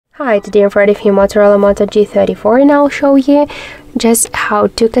Hi, today I'm for the Motorola Moto G34 and I'll show you just how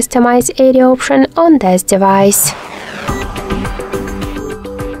to customize AOD option on this device.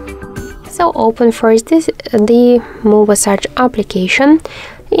 So open first the Muviz Edge application.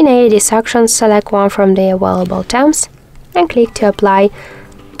 In AOD section, select one from the available tabs and click to apply.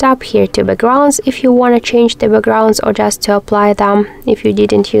 Tap here to backgrounds if you want to change the backgrounds or just to apply them if you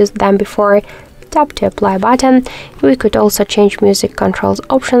didn't use them before. Tap to apply button. We could also change music controls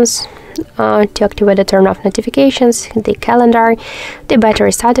options to activate the turn off notifications, the calendar, the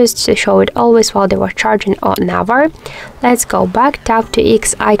battery status to show it always while they were charging or never. Let's go back, tap to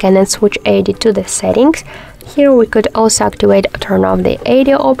X icon and switch AOD to the settings. Here we could also activate or turn off the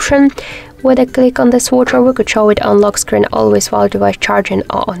AOD option. With a click on the switcher, we could show it on lock screen always while device charging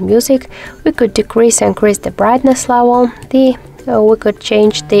or on music. We could decrease and increase the brightness level. We could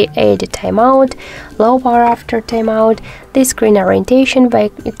change the AOD timeout, low power after timeout, the screen orientation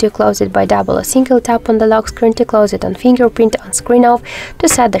to close it by double or single tap on the lock screen, to close it on fingerprint, on screen off, to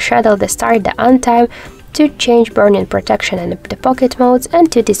set the shadow, the start, the end time, to change burn-in protection and the pocket modes,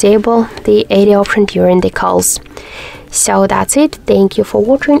 and to disable the AOD option during the calls. So that's it. Thank you for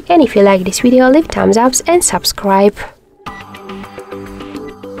watching, and if you like this video, leave thumbs up and subscribe.